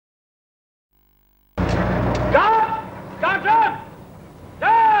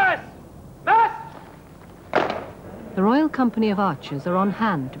the Royal Company of Archers are on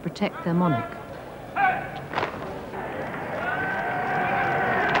hand to protect their monarch.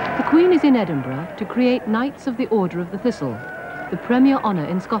 The Queen is in Edinburgh to create Knights of the Order of the Thistle, the premier honour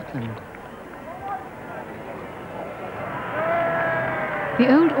in Scotland.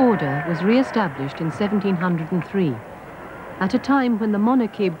 The old order was re-established in 1703, at a time when the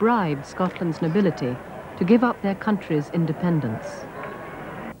monarchy bribed Scotland's nobility to give up their country's independence.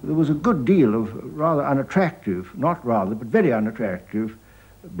 There was a good deal of rather unattractive, not rather, but very unattractive,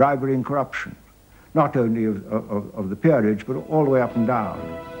 bribery and corruption, not only of the peerage, but all the way up and down.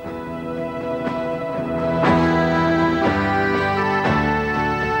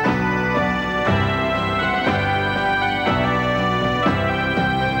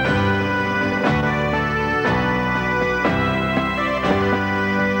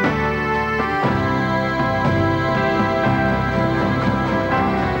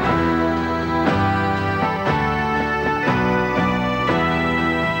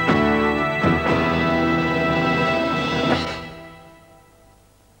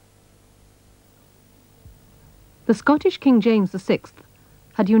 The Scottish King James VI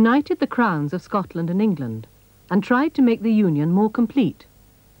had united the crowns of Scotland and England and tried to make the union more complete.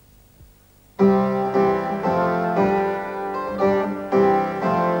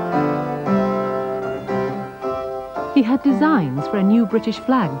 He had designs for a new British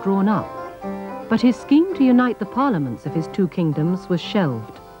flag drawn up, but his scheme to unite the parliaments of his two kingdoms was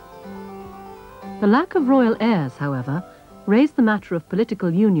shelved. The lack of royal heirs, however, raised the matter of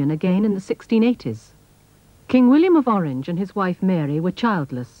political union again in the 1680s. King William of Orange and his wife Mary were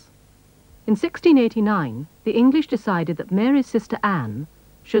childless. In 1689, the English decided that Mary's sister Anne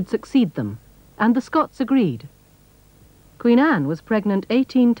should succeed them, and the Scots agreed. Queen Anne was pregnant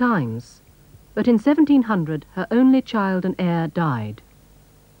 18 times, but in 1700 her only child and heir died.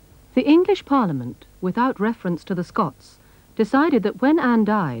 The English Parliament, without reference to the Scots, decided that when Anne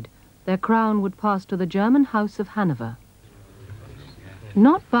died, their crown would pass to the German House of Hanover.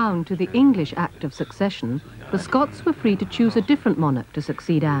 Not bound to the English Act of Succession, the Scots were free to choose a different monarch to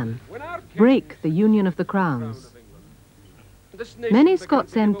succeed Anne, break the union of the crowns. Many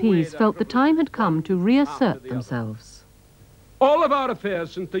Scots MPs felt the time had come to reassert themselves. All of our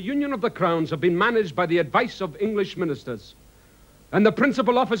affairs since the union of the crowns have been managed by the advice of English ministers, and the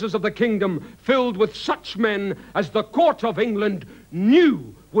principal offices of the kingdom filled with such men as the court of England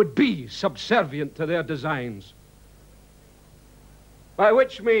knew would be subservient to their designs. By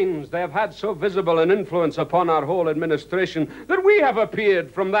which means they have had so visible an influence upon our whole administration that we have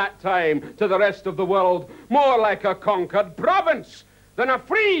appeared from that time to the rest of the world more like a conquered province than a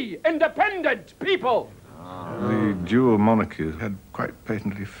free, independent people. The dual monarchy had quite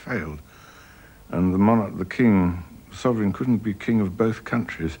patently failed, and the monarch, the king, the sovereign, couldn't be king of both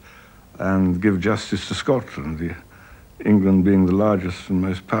countries and give justice to Scotland. England, being the largest and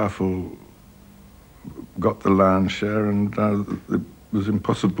most powerful, got the lion's share, and it was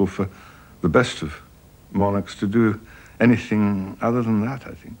impossible for the best of monarchs to do anything other than that,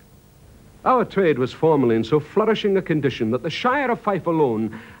 I think. Our trade was formerly in so flourishing a condition that the Shire of Fife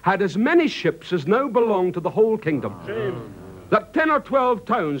alone had as many ships as now belong to the whole kingdom. That 10 or 12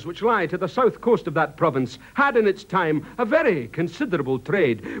 towns which lie to the south coast of that province had in its time a very considerable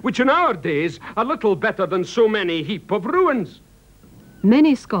trade, which in our days are little better than so many heap of ruins.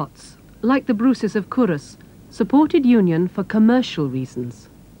 Many Scots, like the Bruces of Corus, supported union for commercial reasons.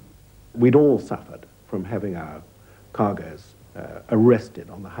 We'd all suffered from having our cargoes arrested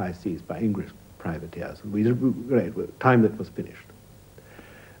on the high seas by English privateers, and we did time that was finished.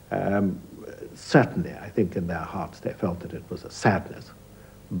 Certainly, I think in their hearts they felt that it was a sadness,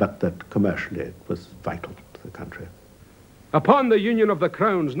 but that commercially it was vital to the country. Upon the union of the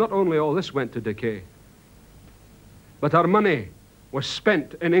crowns, not only all this went to decay, but our money was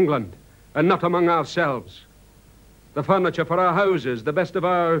spent in England and not among ourselves. The furniture for our houses, the best of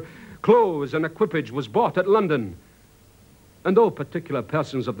our clothes and equipage was bought at London. And though particular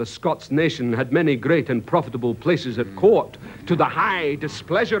persons of the Scots nation had many great and profitable places at court, to the high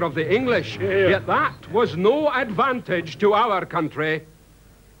displeasure of the English, yet that was no advantage to our country,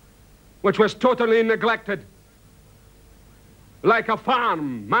 which was totally neglected, like a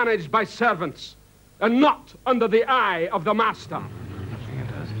farm managed by servants, and not under the eye of the master.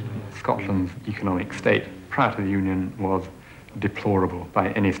 Scotland's economic state prior to the Union was deplorable by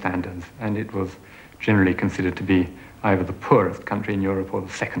any standards, and it was generally considered to be either the poorest country in Europe or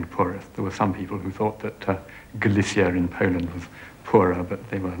the second poorest. There were some people who thought that Galicia in Poland was poorer, but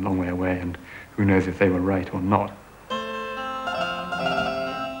they were a long way away, and who knows if they were right or not.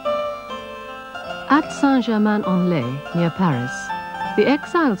 At Saint-Germain-en-Laye, near Paris, the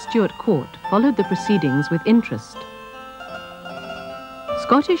exiled Stuart court followed the proceedings with interest.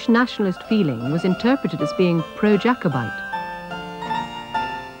 Scottish nationalist feeling was interpreted as being pro-Jacobite.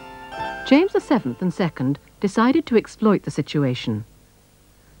 James VII and II decided to exploit the situation.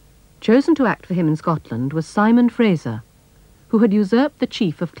 Chosen to act for him in Scotland was Simon Fraser, who had usurped the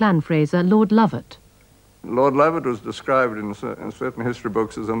chief of Clan Fraser, Lord Lovat. Lord Lovat was described in certain history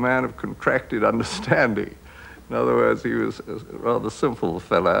books as a man of contracted understanding. In other words, he was a rather simple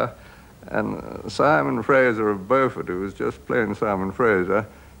fellow, and Simon Fraser of Beaufort, who was just plain Simon Fraser,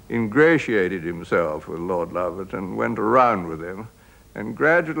 ingratiated himself with Lord Lovat and went around with him, and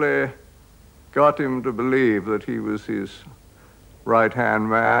gradually got him to believe that he was his right-hand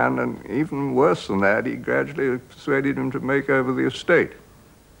man, and even worse than that, he gradually persuaded him to make over the estate.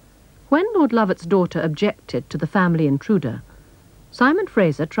 When Lord Lovat's daughter objected to the family intruder, Simon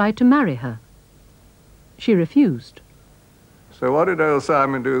Fraser tried to marry her. She refused. So what did old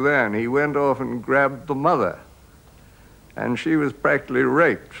Simon do then? He went off and grabbed the mother, and she was practically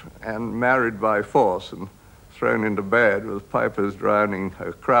raped and married by force and thrown into bed with pipers drowning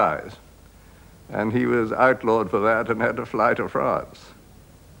her cries. And he was outlawed for that and had to fly to France.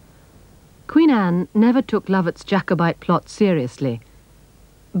 Queen Anne never took Lovat's Jacobite plot seriously,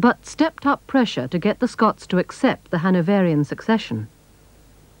 but stepped up pressure to get the Scots to accept the Hanoverian succession.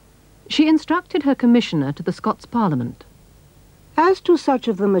 She instructed her commissioner to the Scots Parliament. As to such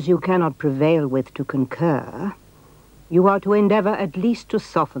of them as you cannot prevail with to concur, you are to endeavour at least to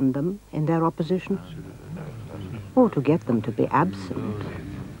soften them in their opposition, or to get them to be absent.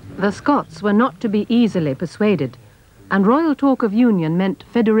 The Scots were not to be easily persuaded, and royal talk of union meant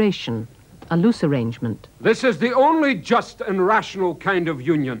federation, a loose arrangement. This is the only just and rational kind of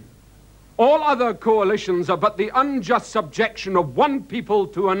union. All other coalitions are but the unjust subjection of one people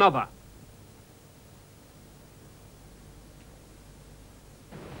to another.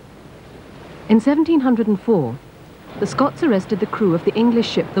 In 1704, the Scots arrested the crew of the English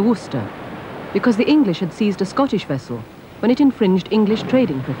ship the Worcester because the English had seized a Scottish vessel when it infringed English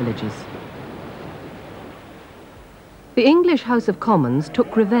trading privileges. The English House of Commons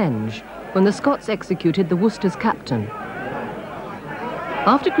took revenge when the Scots executed the Worcester's captain.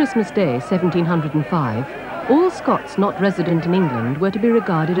 After Christmas Day, 1705, all Scots not resident in England were to be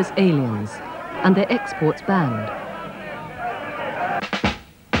regarded as aliens and their exports banned.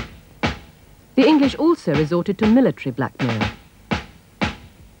 The English also resorted to military blackmail.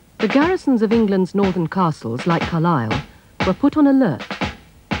 The garrisons of England's northern castles, like Carlisle, were put on alert.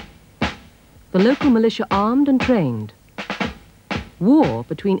 The local militia armed and trained. War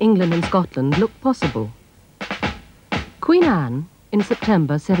between England and Scotland looked possible. Queen Anne, in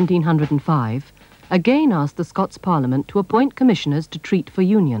September 1705, again asked the Scots Parliament to appoint commissioners to treat for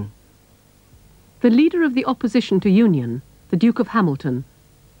union. The leader of the opposition to union, the Duke of Hamilton,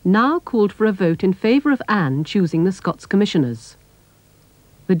 now called for a vote in favour of Anne choosing the Scots commissioners.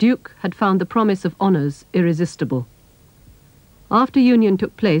 The Duke had found the promise of honours irresistible. After union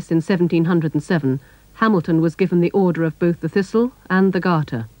took place in 1707, Hamilton was given the order of both the Thistle and the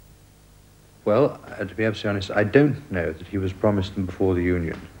Garter. Well, to be absolutely honest, I don't know that he was promised them before the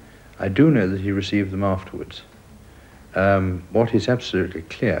union. I do know that he received them afterwards. What is absolutely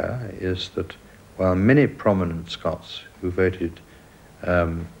clear is that while many prominent Scots who voted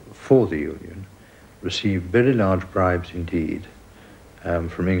for the union received very large bribes indeed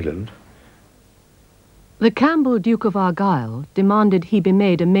from England. The Campbell Duke of Argyll demanded he be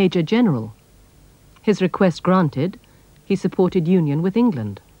made a Major General. His request granted, he supported union with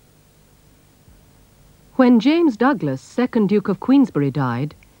England. When James Douglas, 2nd Duke of Queensberry,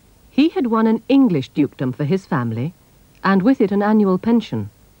 died, he had won an English dukedom for his family, and with it an annual pension.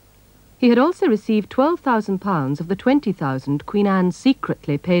 He had also received £12,000 of the £20,000 Queen Anne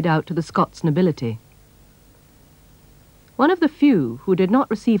secretly paid out to the Scots nobility. One of the few who did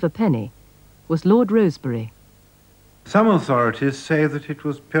not receive a penny was Lord Rosebery. Some authorities say that it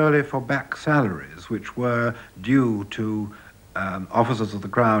was purely for back salaries, which were due to officers of the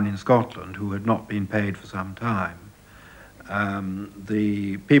Crown in Scotland who had not been paid for some time.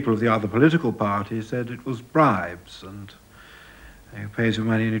 The people of the other political parties said it was bribes, and he pays your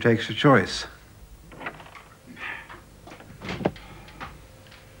money and he takes your choice.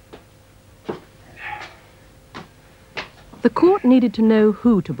 The court needed to know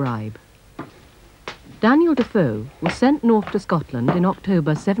who to bribe. Daniel Defoe was sent north to Scotland in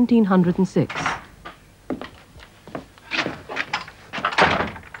October 1706.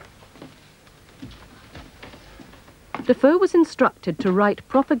 Defoe was instructed to write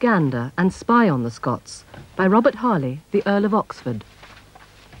propaganda and spy on the Scots by Robert Harley, the Earl of Oxford.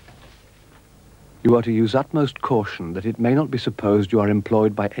 You are to use utmost caution that it may not be supposed you are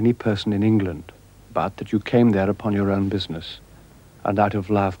employed by any person in England, but that you came there upon your own business, and out of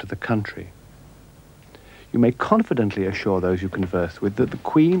love to the country. You may confidently assure those you converse with that the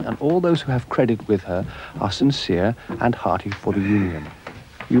Queen and all those who have credit with her are sincere and hearty for the Union.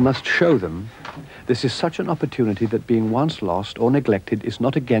 You must show them this is such an opportunity that being once lost or neglected is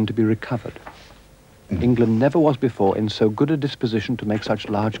not again to be recovered. England never was before in so good a disposition to make such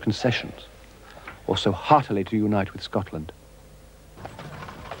large concessions, or so heartily to unite with Scotland.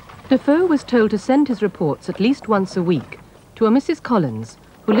 Defoe was told to send his reports at least once a week to a Mrs. Collins,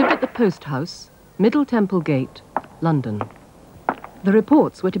 who lived at the Post House, Middle Temple Gate, London. The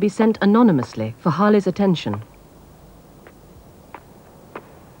reports were to be sent anonymously for Harley's attention.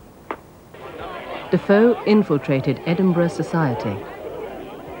 Defoe infiltrated Edinburgh society.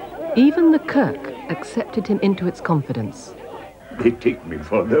 Even the Kirk accepted him into its confidence. They take me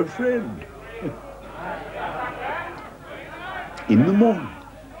for their friend. In the morning,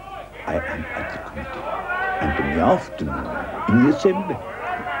 I am at the committee, and in the afternoon, in the assembly.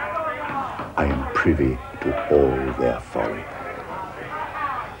 I am privy to all their folly.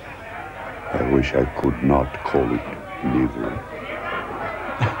 I wish I could not call it knavery.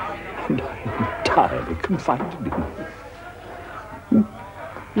 And I am entirely confided in.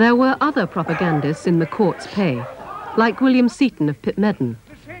 There were other propagandists in the court's pay, like William Seaton of Pitmedden,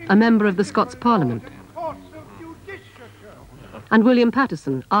 a member of the Scots Parliament, and William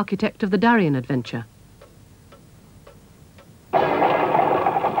Patterson, architect of the Darien adventure.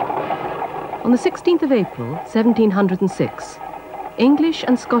 On the 16th of April, 1706, English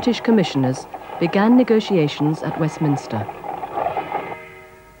and Scottish commissioners began negotiations at Westminster.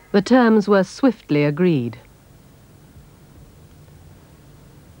 The terms were swiftly agreed.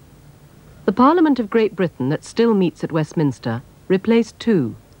 The Parliament of Great Britain that still meets at Westminster replaced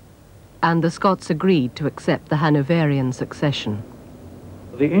two, and the Scots agreed to accept the Hanoverian succession.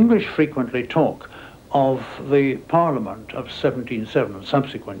 The English frequently talk of the Parliament of 1707 and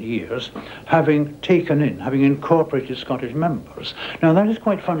subsequent years having having incorporated Scottish members. Now that is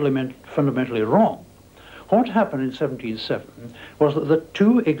quite fundamentally wrong. What happened in 1707 was that the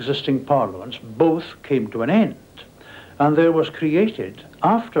two existing parliaments both came to an end, and there was created,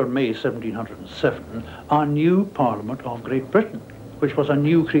 after May 1707, a new Parliament of Great Britain, which was a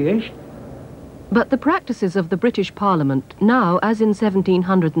new creation. But the practices of the British Parliament now, as in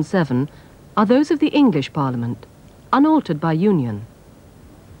 1707, are those of the English Parliament, unaltered by union.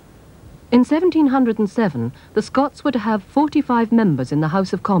 In 1707, the Scots were to have 45 members in the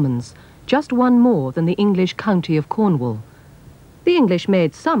House of Commons, just one more than the English county of Cornwall. The English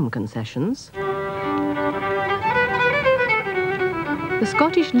made some concessions. The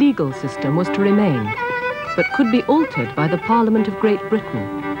Scottish legal system was to remain, but could be altered by the Parliament of Great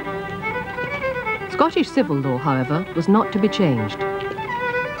Britain. Scottish civil law, however, was not to be changed.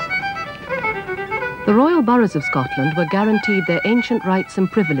 The royal boroughs of Scotland were guaranteed their ancient rights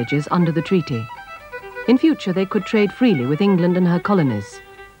and privileges under the treaty. In future, they could trade freely with England and her colonies,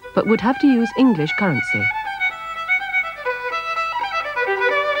 but would have to use English currency.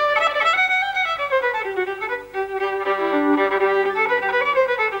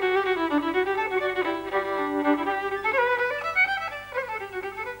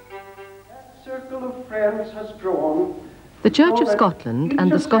 The Church of Scotland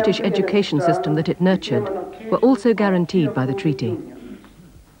and the Scottish education system that it nurtured were also guaranteed by the treaty.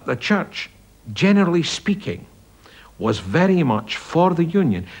 The Church, generally speaking, was very much for the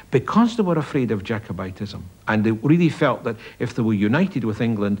Union because they were afraid of Jacobitism, and they really felt that if they were united with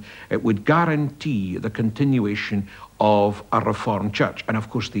England, it would guarantee the continuation of a reformed church. And of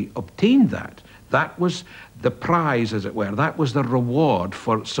course they obtained that. That was the prize, as it were. That was the reward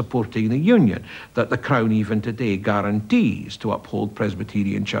for supporting the Union, that the Crown even today guarantees to uphold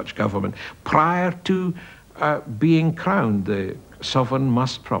Presbyterian church government. Prior to being crowned, the sovereign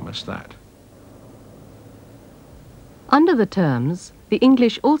must promise that. Under the terms, the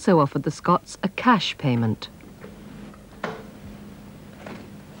English also offered the Scots a cash payment.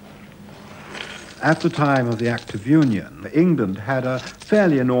 At the time of the Act of Union, England had a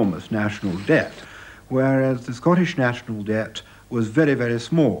fairly enormous national debt, whereas the Scottish national debt was very, very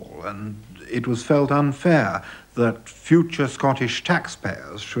small, and it was felt unfair that future Scottish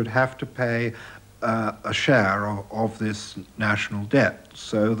taxpayers should have to pay a share of this national debt,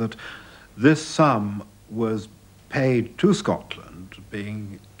 so that this sum was paid to Scotland,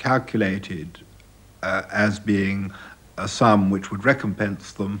 being calculated as being a sum which would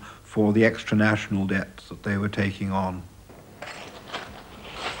recompense them for the extra national debts that they were taking on.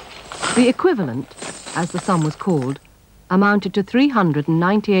 The equivalent, as the sum was called, amounted to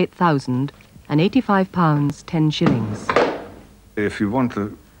 £398,085, 10 shillings. If you want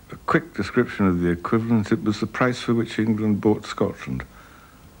to a quick description of the equivalent. It was the price for which England bought Scotland.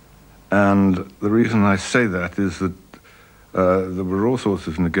 And the reason I say that is that there were all sorts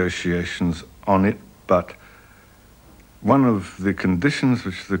of negotiations on it, but one of the conditions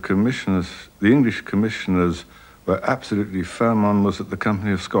which the English commissioners were absolutely firm on was that the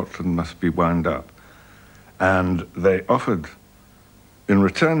Company of Scotland must be wound up. And they offered, in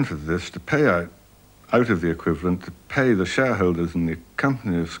return for this, to pay out of the equivalent, to pay the shareholders in the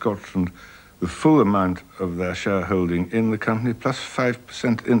Company of Scotland the full amount of their shareholding in the company plus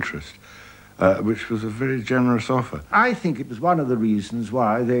 5% interest, which was a very generous offer. I think it was one of the reasons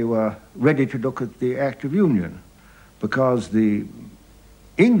why they were ready to look at the Act of Union, because the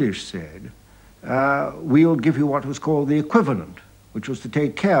English said, we'll give you what was called the equivalent, which was to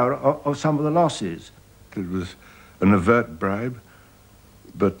take care of some of the losses. It was an overt bribe,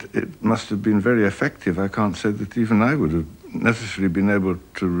 but it must have been very effective. I can't say that even I would have necessarily been able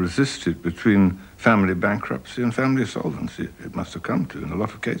to resist it between family bankruptcy and family solvency. It must have come to in a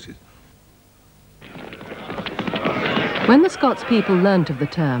lot of cases. When the Scots people learnt of the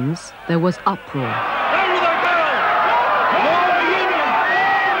terms, there was uproar.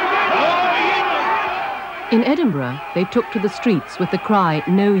 In Edinburgh, they took to the streets with the cry,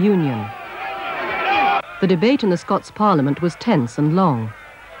 "No Union." The debate in the Scots Parliament was tense and long.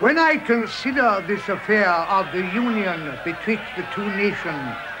 When I consider this affair of the union betwixt the two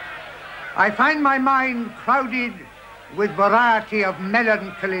nations, I find my mind crowded with variety of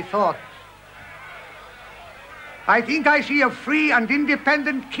melancholy thoughts. I think I see a free and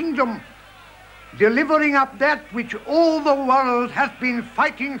independent kingdom delivering up that which all the world has been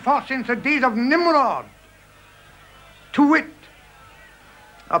fighting for since the days of Nimrod, to wit,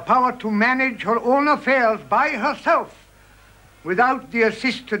 a power to manage her own affairs by herself without the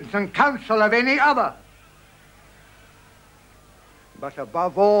assistance and counsel of any other. But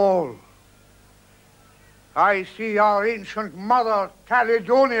above all, I see our ancient mother,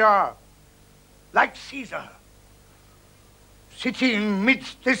 Caledonia, like Caesar, sitting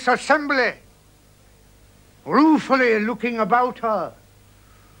midst this assembly, ruefully looking about her,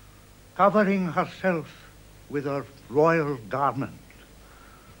 covering herself with her royal garment,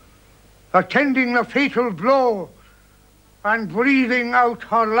 attending the fatal blow and breathing out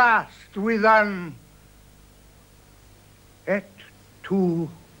her last with an et tu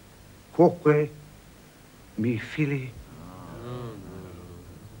quoque mi fili.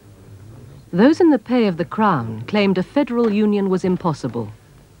 Those in the pay of the Crown claimed a federal union was impossible.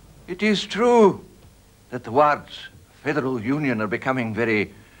 It is true that the words federal union are becoming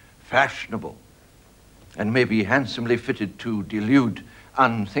very fashionable and may be handsomely fitted to delude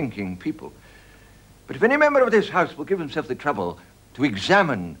unthinking people. But if any member of this House will give himself the trouble to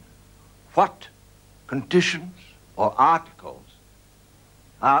examine what conditions or articles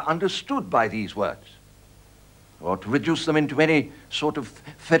are understood by these words, or to reduce them into any sort of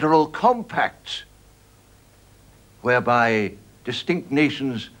federal compacts whereby distinct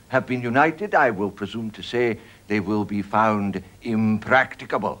nations have been united, I will presume to say they will be found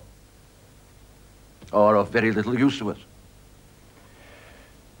impracticable or of very little use to us.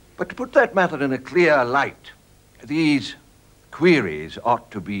 But to put that matter in a clear light, these queries ought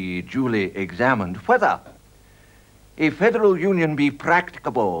to be duly examined, whether a federal union be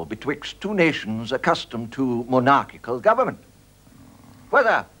practicable betwixt two nations accustomed to monarchical government,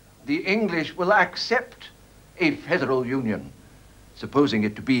 whether the English will accept a federal union, supposing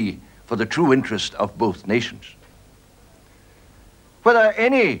it to be for the true interest of both nations, whether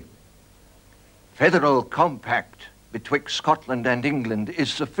any federal compact betwixt Scotland and England is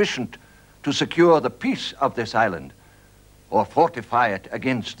sufficient to secure the peace of this island or fortify it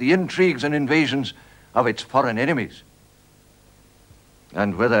against the intrigues and invasions of its foreign enemies,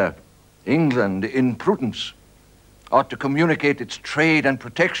 and whether England, in prudence, ought to communicate its trade and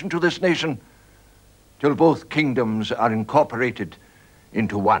protection to this nation till both kingdoms are incorporated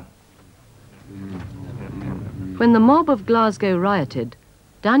into one. When the mob of Glasgow rioted,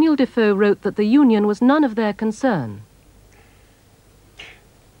 Daniel Defoe wrote that the union was none of their concern.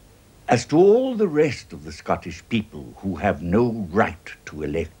 As to all the rest of the Scottish people who have no right to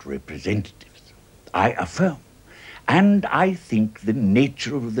elect representatives, I affirm, and I think the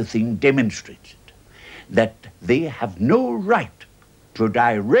nature of the thing demonstrates it, that they have no right to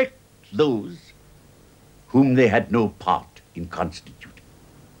direct those whom they had no part in constituting.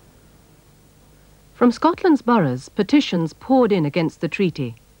 From Scotland's boroughs, petitions poured in against the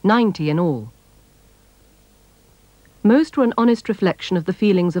treaty, 90 in all. Most were an honest reflection of the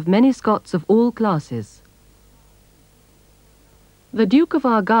feelings of many Scots of all classes. The Duke of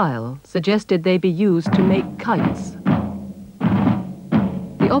Argyll suggested they be used to make kites.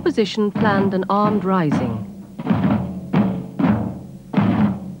 The opposition planned an armed rising.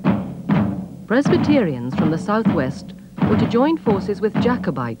 Presbyterians from the southwest were to join forces with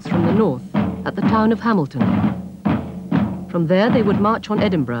Jacobites from the north at the town of Hamilton. From there they would march on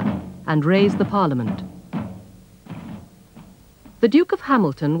Edinburgh and raise the Parliament. The Duke of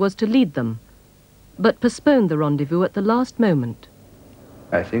Hamilton was to lead them, but postponed the rendezvous at the last moment.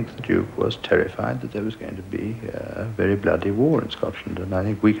 I think the Duke was terrified that there was going to be a very bloody war in Scotland, and I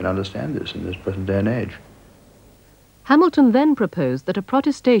think we can understand this in this present day and age. Hamilton then proposed that a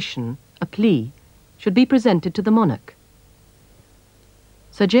protestation, a plea, should be presented to the monarch.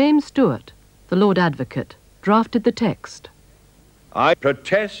 Sir James Stuart, the Lord Advocate, drafted the text. I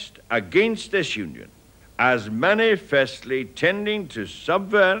protest against this union as manifestly tending to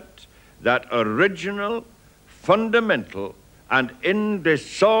subvert that original, fundamental, and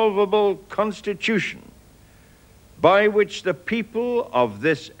indissoluble constitution by which the people of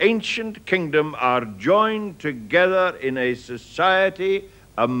this ancient kingdom are joined together in a society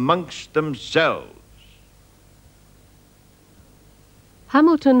amongst themselves.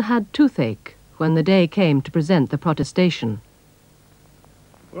 Hamilton had toothache when the day came to present the protestation.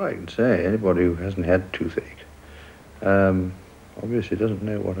 Well, I can say anybody who hasn't had toothache obviously doesn't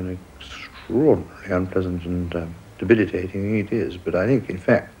know what an extraordinarily unpleasant and debilitating thing it is. But I think, in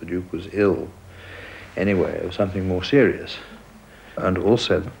fact, the Duke was ill anyway of something more serious. And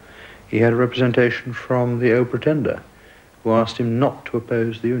also, he had a representation from the old Pretender, who asked him not to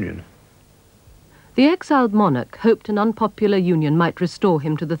oppose the union. The exiled monarch hoped an unpopular union might restore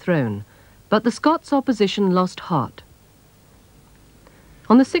him to the throne, but the Scots opposition lost heart.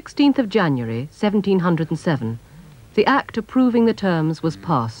 On the 16th of January, 1707, the Act approving the terms was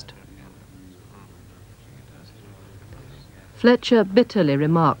passed. Fletcher bitterly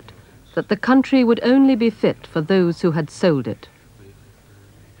remarked that the country would only be fit for those who had sold it.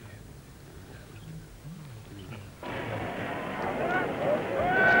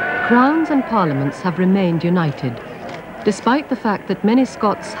 Crowns and parliaments have remained united, despite the fact that many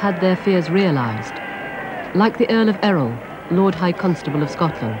Scots had their fears realised, like the Earl of Errol, Lord High Constable of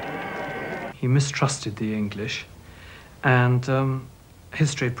Scotland. He mistrusted the English, and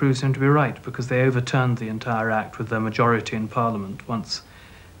history proves him to be right, because they overturned the entire act with their majority in Parliament once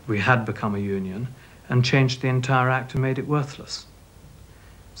we had become a union, and changed the entire act and made it worthless.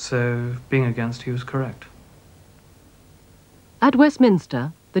 So, being against, he was correct. At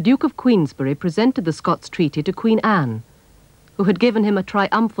Westminster, the Duke of Queensberry presented the Scots Treaty to Queen Anne, who had given him a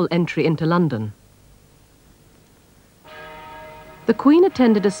triumphal entry into London. The Queen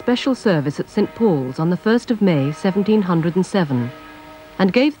attended a special service at St. Paul's on the 1st of May, 1707,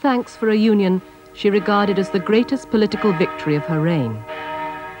 and gave thanks for a union she regarded as the greatest political victory of her reign.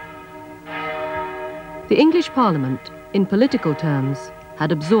 The English Parliament, in political terms,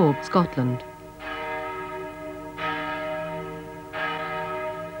 had absorbed Scotland.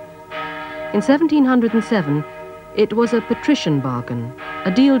 In 1707, it was a patrician bargain,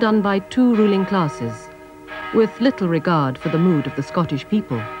 a deal done by two ruling classes, with little regard for the mood of the Scottish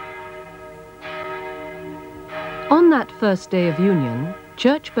people. On that first day of union,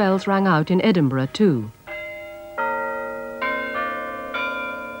 church bells rang out in Edinburgh too.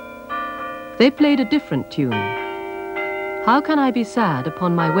 They played a different tune. How Can I Be Sad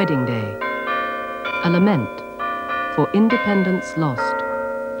Upon My Wedding Day? A lament for independence lost.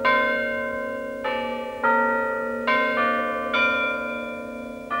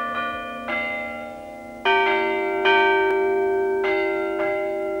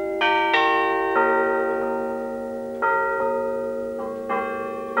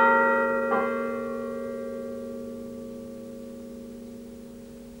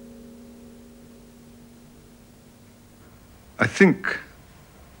 I think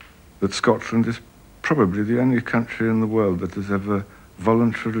that Scotland is probably the only country in the world that has ever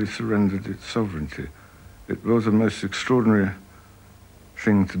voluntarily surrendered its sovereignty. It was a most extraordinary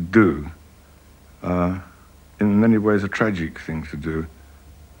thing to do, in many ways a tragic thing to do,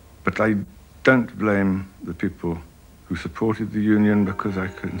 but I don't blame the people who supported the Union, because I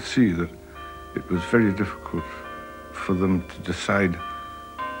can see that it was very difficult for them to decide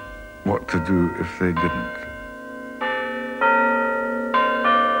what to do if they didn't.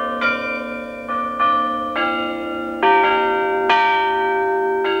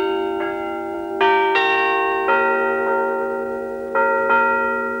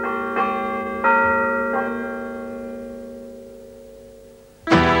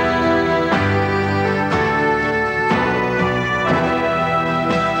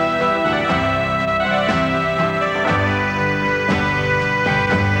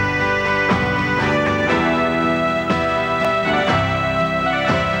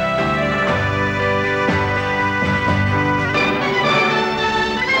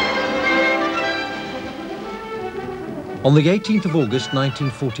 On the 18th of August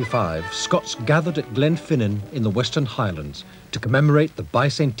 1945, Scots gathered at Glenfinnan in the Western Highlands to commemorate the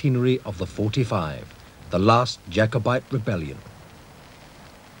bicentenary of the 45, the last Jacobite rebellion.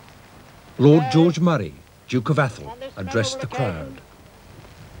 Lord George Murray, Duke of Atholl, addressed the crowd.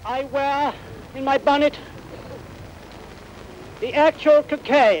 I wear in my bonnet the actual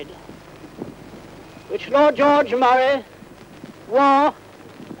cockade which Lord George Murray wore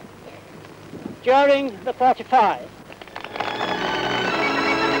during the 45.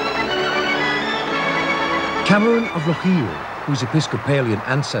 Cameron of Lochiel, whose Episcopalian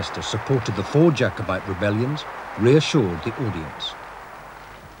ancestors supported the 4 Jacobite rebellions, reassured the audience.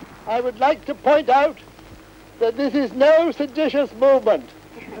 I would like to point out that this is no seditious movement,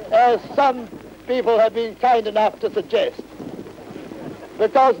 as some people have been kind enough to suggest.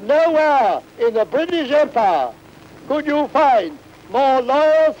 Because nowhere in the British Empire could you find more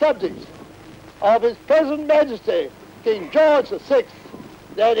loyal subjects of His present Majesty, King George VI,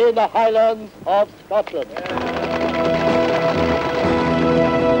 than in the Highlands of Scotland.